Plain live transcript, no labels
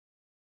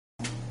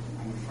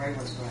afraid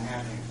what's going to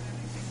happen.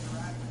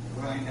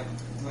 We'll end up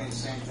doing the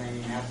same thing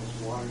Apple's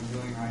Water is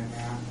doing right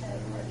now.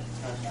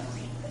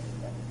 Customers,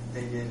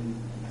 they didn't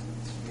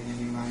get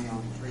any money on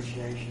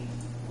depreciation.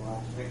 We'll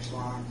have to fix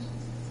lines.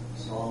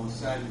 So all of a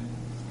sudden,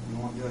 you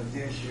won't do it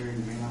this year,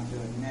 you may not do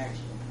it next,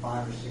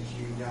 but 5 or 6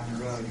 years down the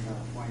road, you're going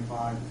to have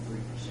 25 to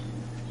 30%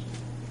 increase.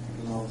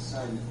 Because all of a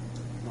sudden,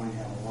 you're going to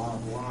have a lot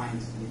of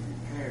lines that need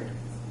repaired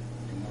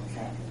and no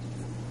capital.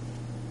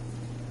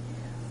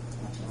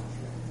 That's all I'm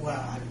saying.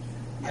 Well,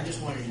 I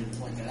just wanted you to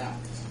point that out.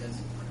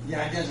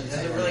 Yeah, it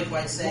doesn't really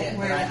quite say it,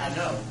 but I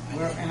know.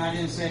 And I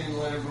didn't say it in the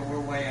letter, but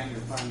we're way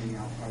underfunding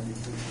our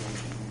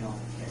depreciation. We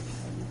don't catch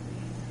that.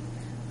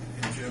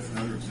 And Jeff,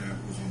 another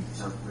example is on the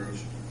Park Road.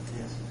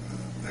 Yes.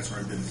 That's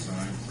already been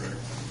designed, correct?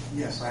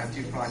 Yes, I have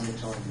 2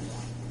 projects already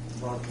done.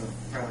 Both are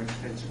fairly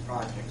expensive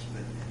projects,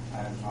 but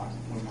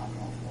we're not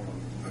going forward.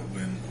 But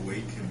when the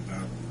weight came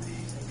about, the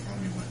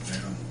economy went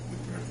down with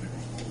everything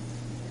on hold.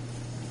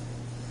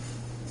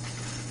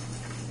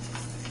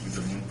 We've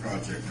done one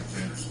project up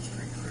Anderson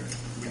Street, correct?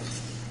 Yes.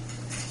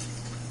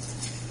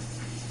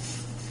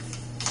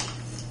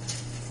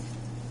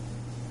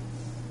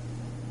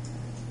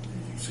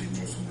 You see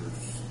most of them are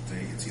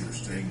it's either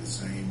staying the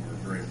same or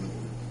very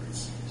little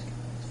increase.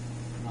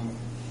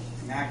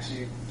 And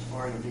actually, as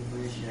far as the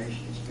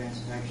depreciation expense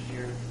next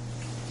year,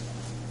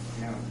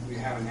 we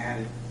haven't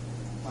added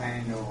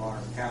plan into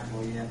our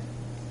capital yet.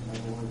 In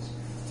other words,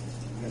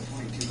 we have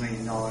 $22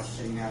 million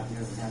sitting out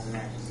there that hasn't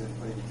actually been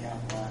put into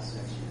capital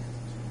assets yet.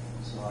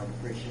 So our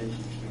depreciation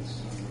expense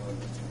is going to grow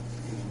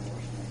even more.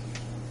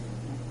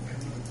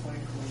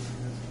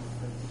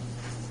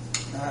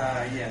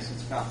 Yes,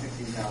 it's about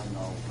 $15,000.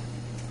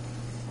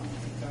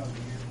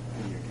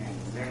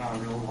 They're not a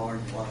real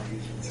large water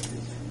user.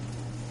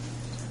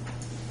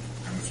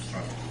 How much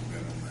profit have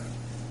been on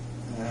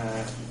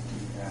that?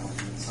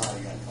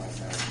 Probably got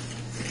 5,000.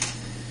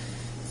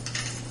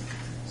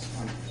 It's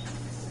 20%.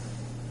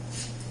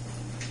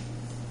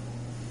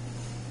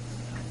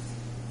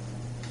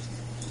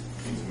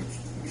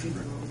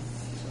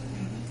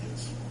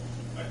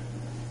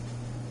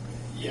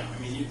 Yeah, I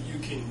mean, you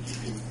can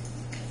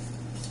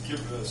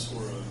give us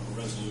or a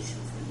resolution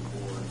from the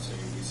board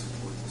saying we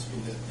support this. I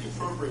mean, the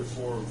appropriate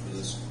forum for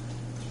this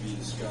to be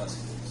discussed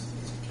is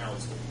a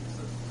council, because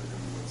they're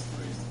going to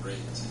raise the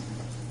rates.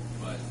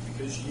 But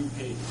because you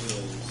pay the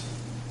bills,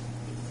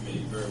 it may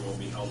very well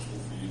be helpful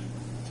for you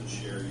to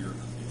share your,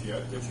 if you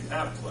have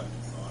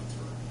collective thoughts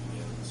or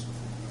unanimous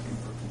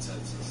or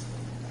consensus.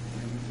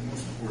 The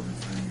most important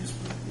thing is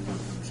for the board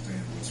to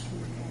understand what's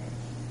going on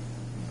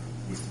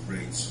with the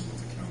rates and what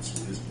the council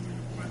is doing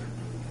and why they're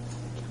doing it.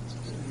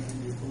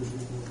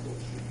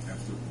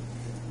 Absolutely.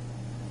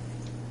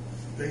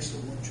 Based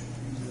on what you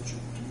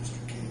mentioned to Mr.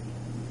 King,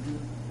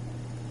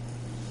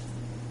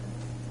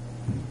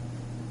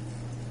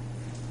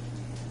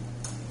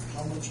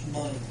 how much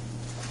money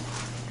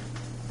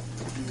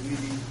do we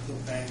need to put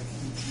back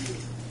each year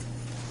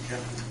for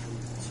capital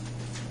improvements?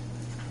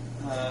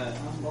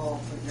 I'm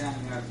all put down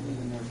there, I believe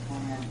in their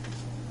plan.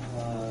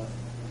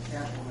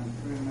 Capital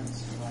improvements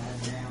that I had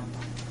down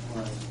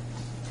was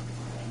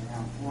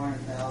around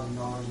 $400,000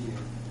 a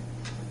year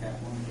for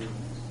capital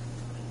improvements.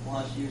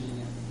 Plus using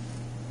it,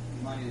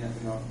 the money that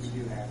we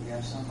do have. We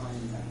have some money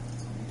in the bank.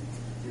 I mean,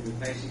 it would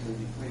basically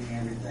be putting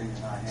everything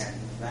that I had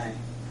in the bank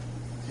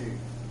too.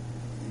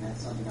 And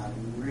that's something I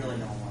really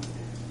don't want to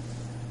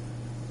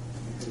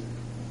do.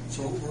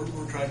 So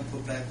we're trying to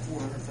put back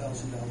 $400,000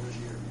 a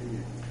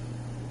year.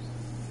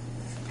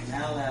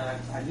 Now that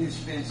I do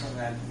spend some of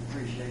that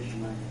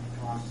depreciation money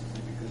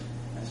constantly, because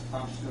as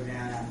pumps go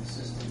down out of the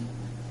system,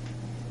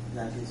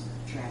 that gets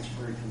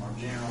transferred from our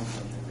general to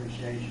the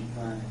depreciation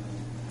fund, and then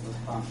those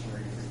pumps are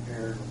either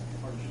repaired or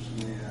purchased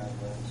new out of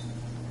those.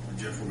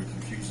 Jeff, are we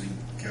confusing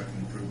capital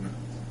improvement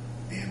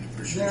and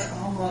depreciation? They're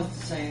almost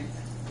the same.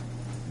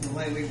 The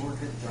way we work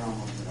it, they're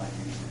almost like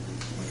anything.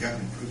 Well,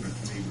 capital improvement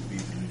to me would be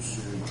the new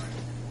sewer line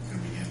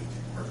coming in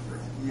Park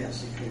Road.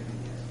 Yes, it could be.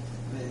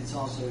 But it's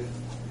also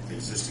The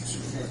existing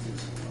sewer line.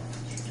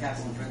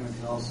 capital improvement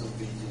could also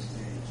be just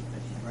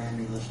a brand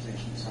new lift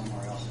station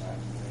somewhere else. I have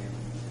to pay.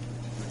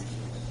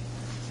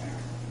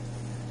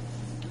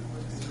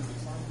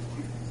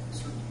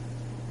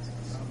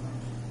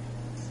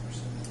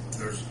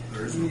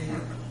 There is a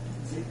requirement.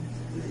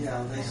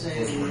 Yeah, they say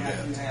we have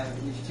to have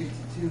at least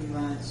two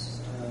months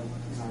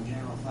of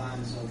general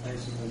fund, so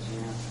basically it's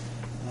around.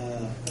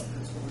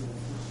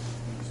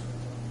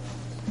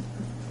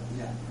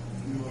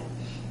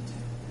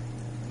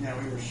 Yeah,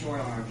 we were short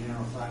on our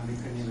general fund. We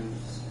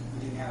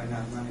didn't have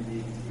enough money to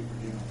even keep our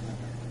general fund.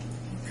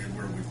 And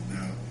where are we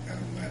now at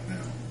on that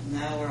now?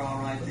 Now we're all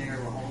right there.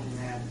 We're holding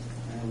that.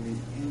 We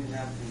ended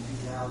up in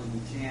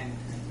 2010.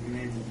 We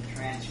were able to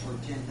transfer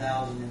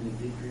 $10,000 into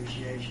the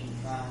depreciation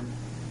fund.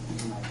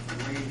 And I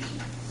believe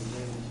was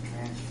able to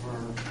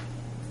transfer.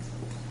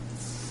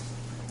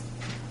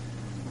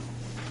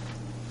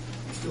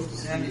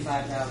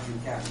 $75,000 in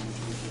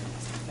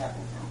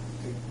capital.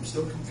 I'm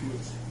still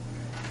confused.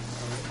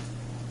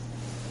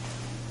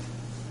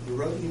 The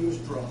revenue is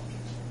dropped.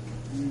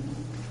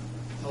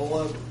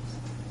 However,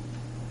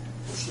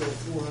 still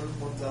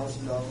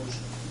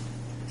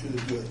 $401,000 to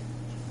the good.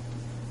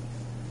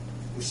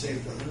 We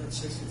saved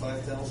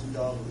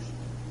 $165,000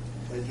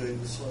 by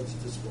doing the sludge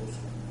disposal.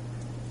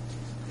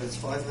 That's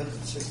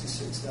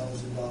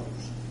 $566,000.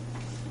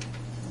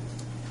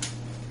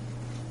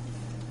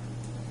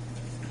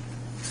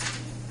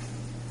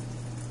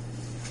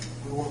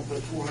 We want to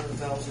put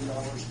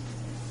 $400,000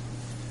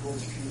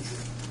 towards the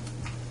future.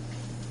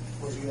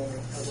 Where's the other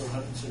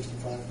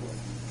 $165 million?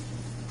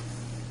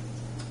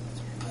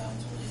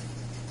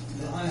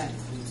 That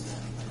includes that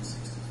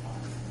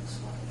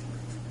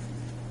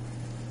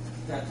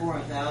 165. That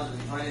 400,000,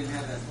 if I didn't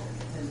have that,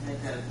 didn't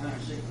make that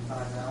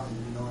 165,000,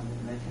 you know, I'd be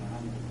making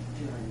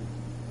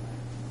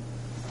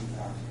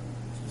 200,000.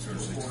 So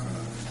 65.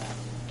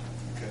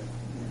 Okay,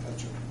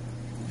 gotcha.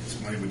 It's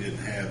money we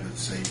didn't have that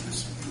saved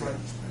us. Right.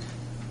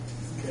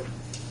 Okay.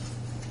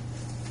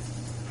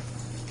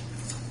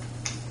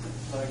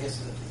 But I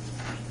guess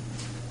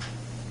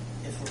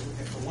if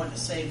we're wanting to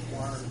save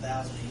 $400,000 a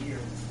year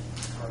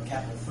for a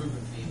capital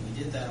improvement fee, we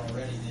did that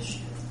already this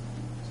year.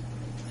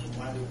 Then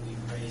why would we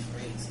raise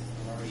rates if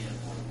we're already at a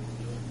point where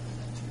we're doing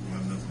We'll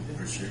have nothing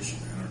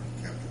depreciation in our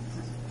capital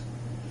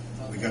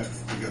improvement. We got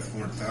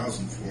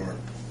 400,000 for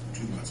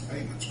 2 months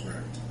payments,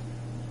 correct?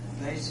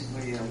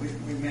 Basically,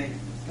 we made,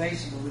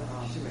 basically,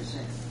 I'll see what I'm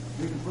saying.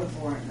 We can put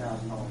 $400,000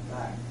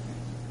 back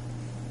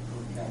for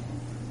capital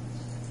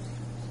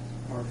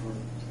or for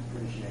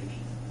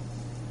depreciation.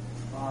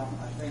 I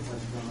think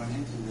what's going to run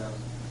into though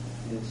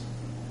is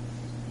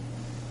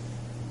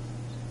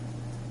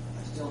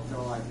I still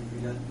feel like if we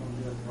don't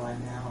do it right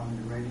now on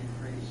the rate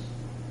increase,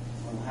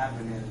 what will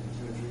happen is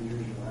in 2 or 3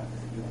 years you'll have to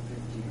do a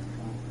 15 or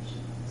 20%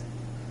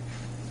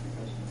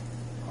 because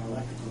our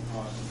electrical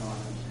costs are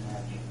going up to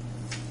match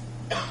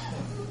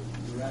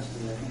the rest of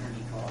the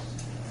energy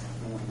costs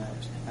going up.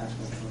 That's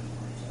what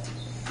hurts us.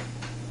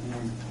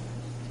 And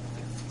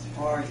as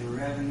far as your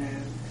revenue,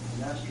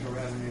 industrial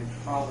revenue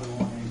probably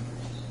won't increase.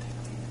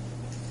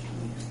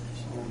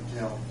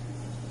 Until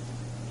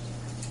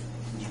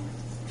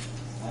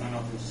I don't know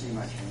if you'll see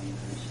much of an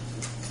increase.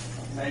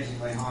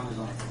 Basically, Honda's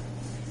on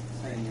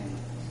paying a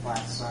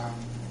flat sum.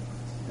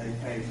 They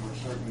pay for a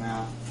certain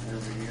amount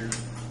every year,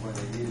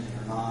 whether they use it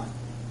or not.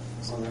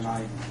 So they're not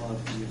even close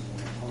to using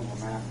the total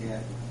amount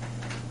yet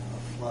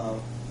of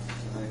flow.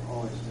 So they're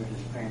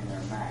just paying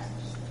their max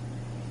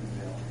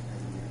bill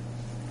every year.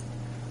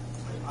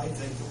 I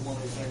think that one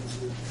of the things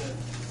that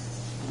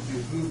would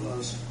behoove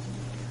us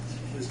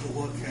is to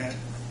look at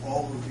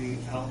all of the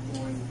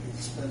outgoing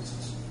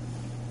expenses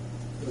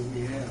that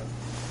we have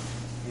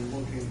and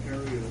look in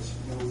areas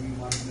where we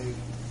might make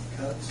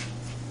cuts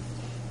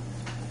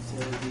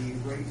where the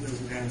rate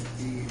doesn't have to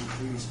be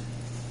increased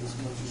as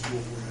much as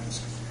what we're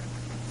asking.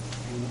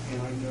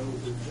 And I know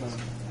that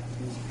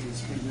in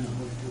speaking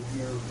with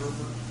Mayor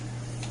Herbert,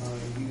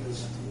 he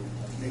has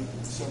made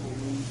several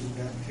moves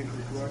in that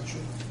particular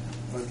direction.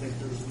 But I think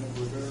there's a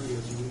number of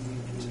areas that we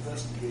need to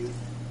investigate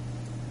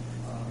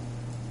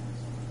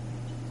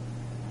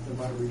that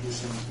might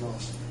reduce some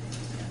cost.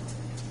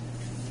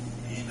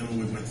 You know,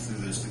 we went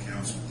through this, the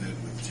council did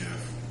with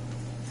Jeff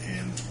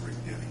and Rick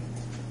Denny,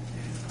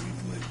 and we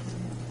laid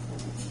more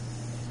proposals.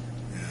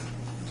 And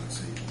let's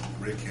see,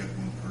 Rick had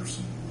one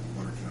person with the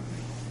water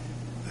company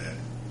that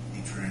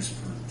he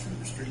transferred to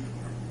the street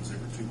department because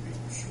there were 2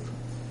 people short.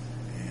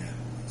 And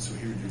so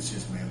he reduced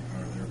his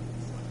manpower there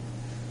with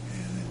 1.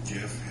 And then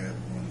Jeff had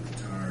one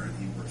retire, and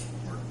he works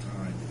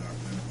part-time without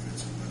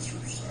benefits and lesser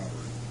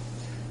salary.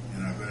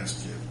 And I've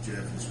asked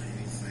Jeff, is there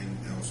anything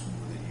else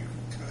more that you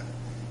can cut?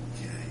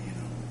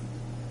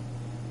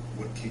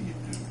 What can you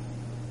do?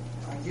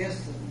 I guess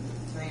the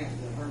thing is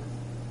that hurt,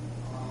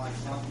 like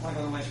on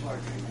the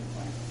wastewater treatment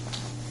plant,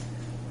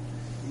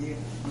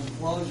 when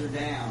flows are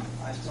down,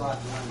 I still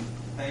have to run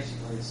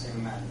basically the same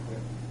amount of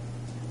equipment.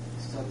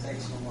 It still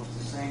takes almost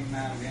the same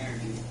amount of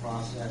energy to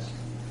process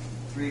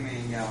 3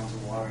 million gallons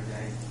of water a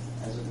day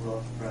as it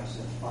will to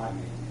process 5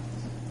 million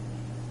gallons.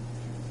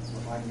 So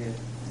if I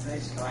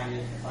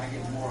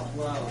get more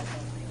flow,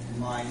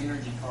 my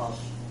energy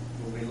costs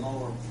will be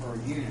lower per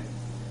unit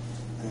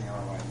than they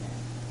are right now.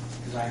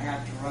 Because I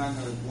have to run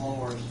those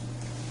blowers,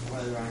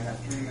 whether I have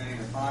 3 million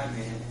or 5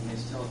 million, and they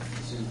still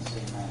consume the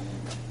same amount of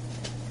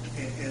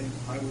energy. And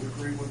I would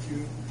agree with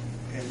you,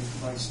 and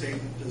my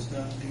statement does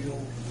not deal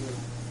with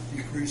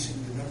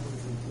decreasing the number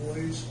of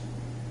employees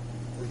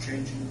or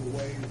changing the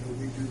way that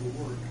we do the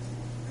work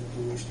at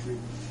the waste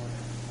treatment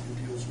plant.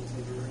 It deals with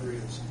other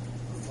areas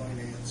of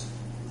finance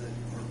in that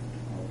department.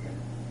 Okay.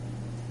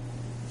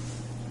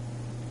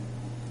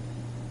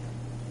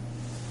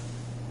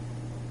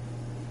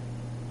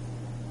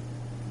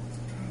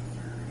 Trying to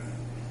figure it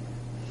out.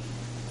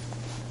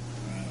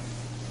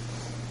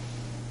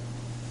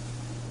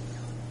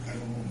 I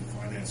don't know if the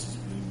finances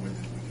be the way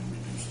that we can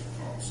reduce the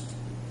cost.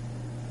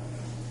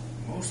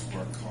 Most of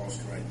our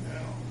cost right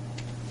now,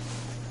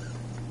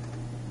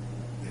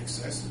 the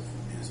excessive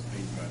is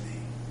paid by the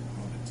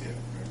Honda tip,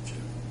 correct,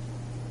 Jeff?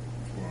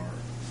 For our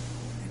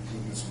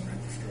improvements on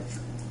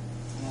infrastructure.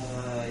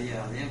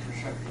 Yeah, the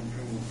infrastructure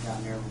improvements down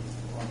there, we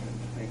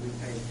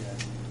paid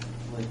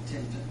with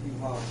you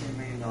borrowed $10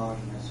 million in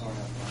that sort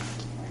of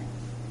plan.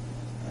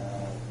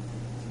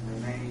 The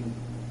remaining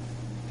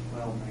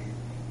 $12 million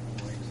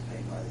is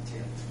paid by the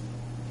TIP.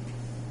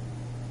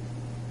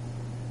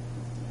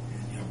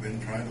 And, you know, been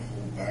trying to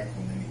hold back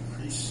on any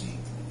increasing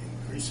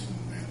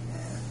the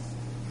manpower.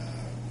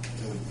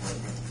 Utility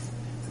department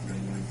have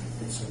been wanting to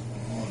put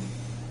something on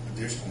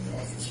additional in the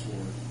office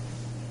for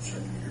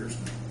several years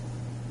now.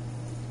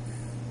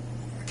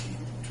 And I keep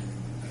turning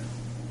it down.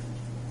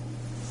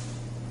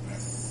 I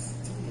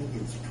don't know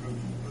that it's approved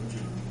in the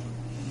budget or not.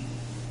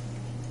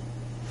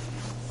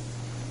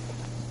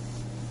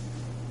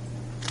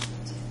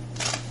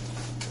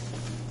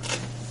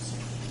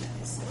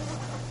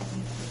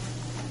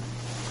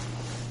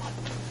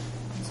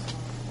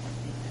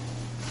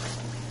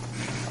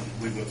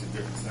 We've looked at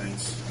different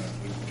things.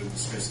 We've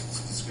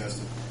discussed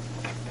it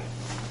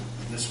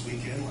this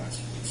weekend, last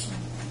week. So,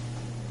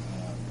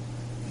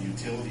 the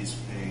utilities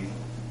pay a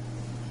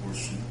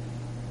portion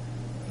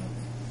of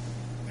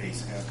pays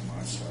half of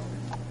my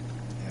salary,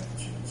 half of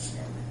Jim's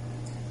salary,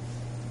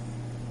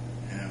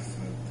 half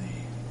of the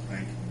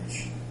plan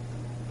commission,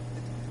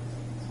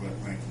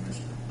 plan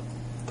commissioner,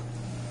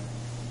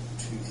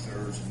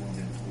 2/3 of one of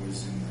the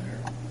employees in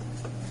there,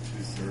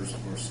 2/3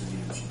 of our city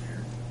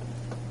engineer.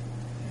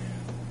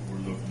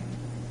 We're looking,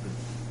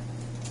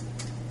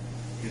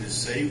 it has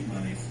saved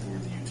money for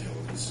the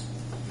utilities.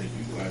 They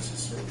utilize his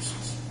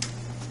services.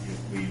 If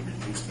we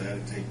reduce that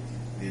and take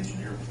the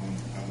engineer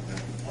out of that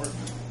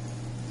department,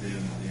 then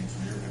the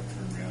engineer would have to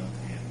turn around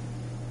and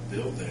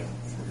bill them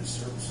for his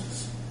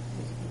services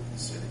with the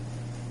city.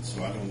 So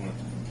I don't want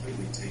to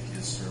completely take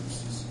his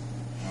services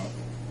out of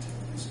the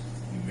utilities.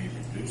 We may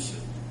reduce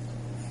it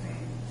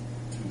from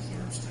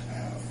 2/3 to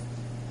half.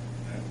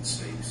 That would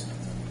save some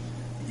money.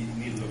 You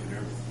need to look at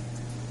everything.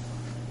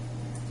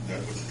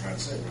 That's what you're trying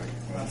to say, right?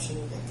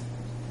 Absolutely.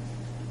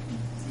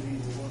 We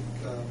need to look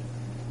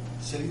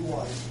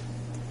citywide,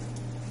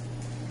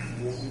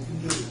 what we can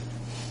do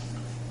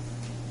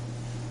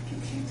to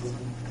keep from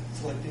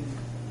collecting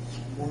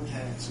more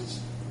taxes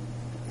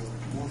or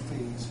more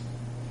fees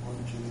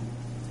onto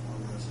our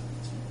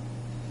residents.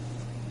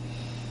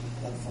 We've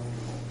got to find a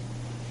way.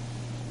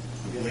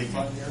 We have to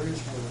find areas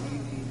where we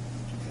need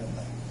to cut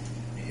back.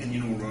 And you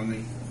know,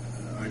 Rodney,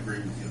 I agree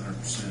with you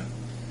 100%.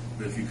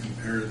 But if you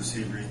compare the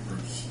city of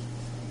Greensburg's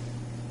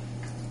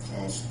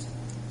cost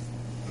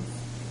of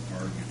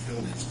our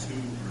utilities to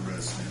our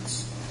residents,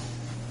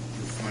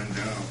 you'll find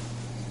out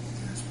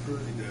that it's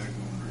pretty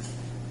daggone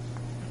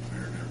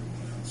compared to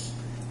everyone else.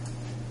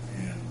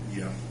 And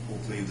yeah,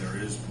 hopefully there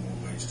is more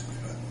ways to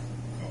cut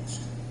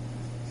cost.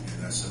 And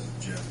that's something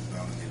Jeff and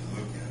Donna need to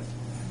look at,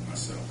 and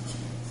myself as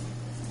well.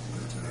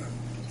 But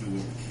do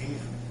what we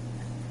can.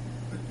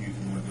 But you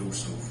can only go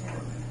so far.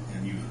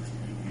 And you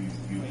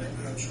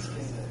I'm sure.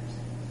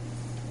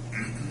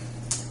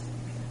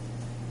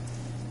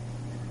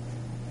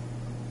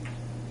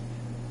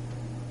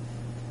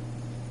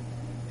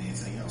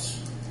 Anything else?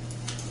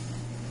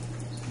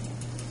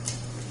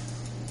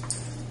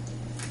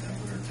 Now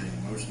we're entertaining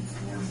a motion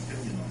for an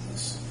opinion on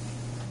this.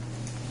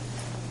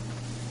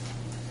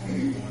 Are we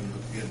going to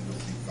look at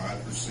with the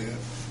 5%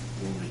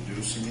 or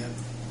reducing it,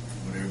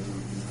 whatever you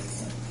may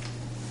think?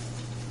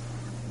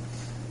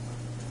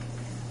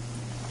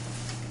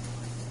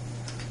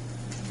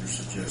 Your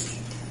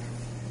suggestion.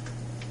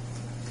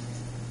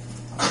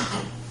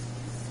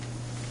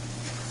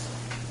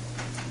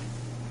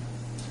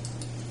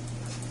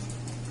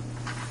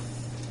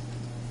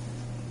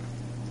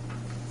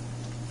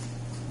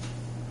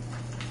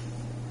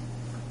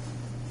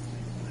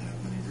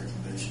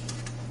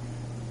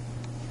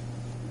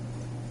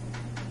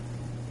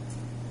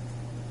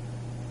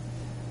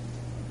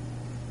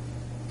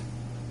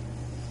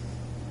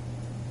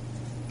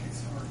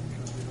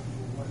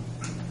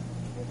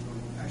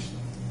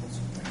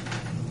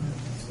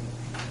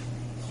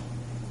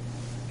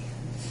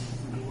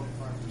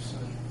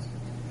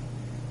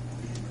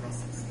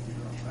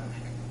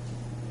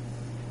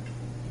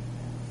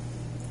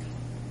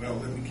 Well,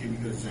 let me give you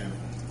a good example.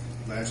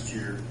 Last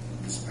year,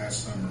 this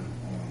past summer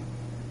on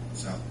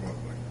South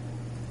Broadway,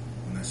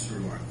 when that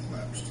sewer line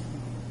collapsed,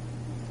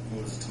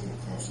 what was the total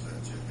cost of that,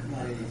 Jeff?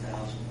 About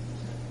 $80,000.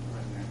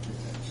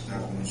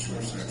 That one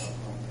short section.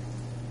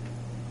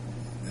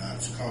 Now,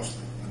 it's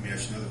costly. Let me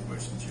ask you another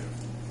question, Jeff.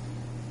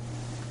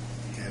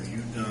 Have you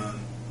done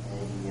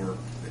all the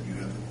work that you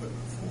have the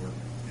equipment for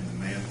and the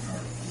manpower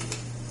for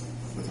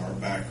with our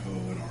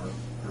backhoe and our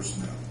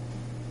personnel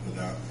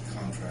without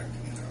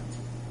contracting it out?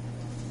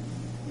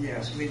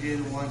 Yes, we do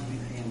the ones we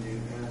can do.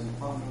 And the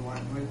problem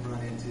we've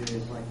run into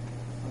is like,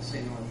 let's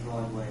say North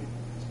Broadway,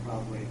 it's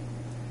probably,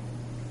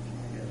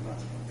 I guess about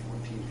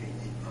 14 feet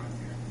deep right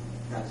there.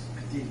 That's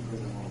deeper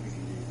than what we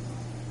can do.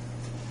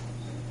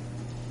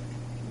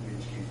 We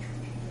just can't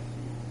trench it.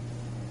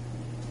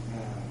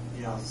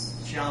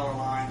 Shallower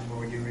lines where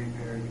we do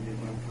repair, we did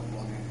one a couple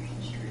on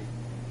Anderson Street.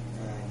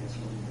 I guess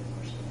we'll do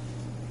more stuff.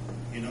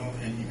 You know,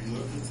 and if you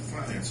look at the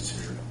finances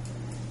here,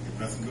 if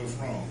nothing goes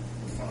wrong,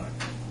 we're fine.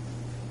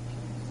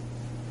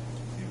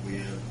 If we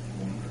have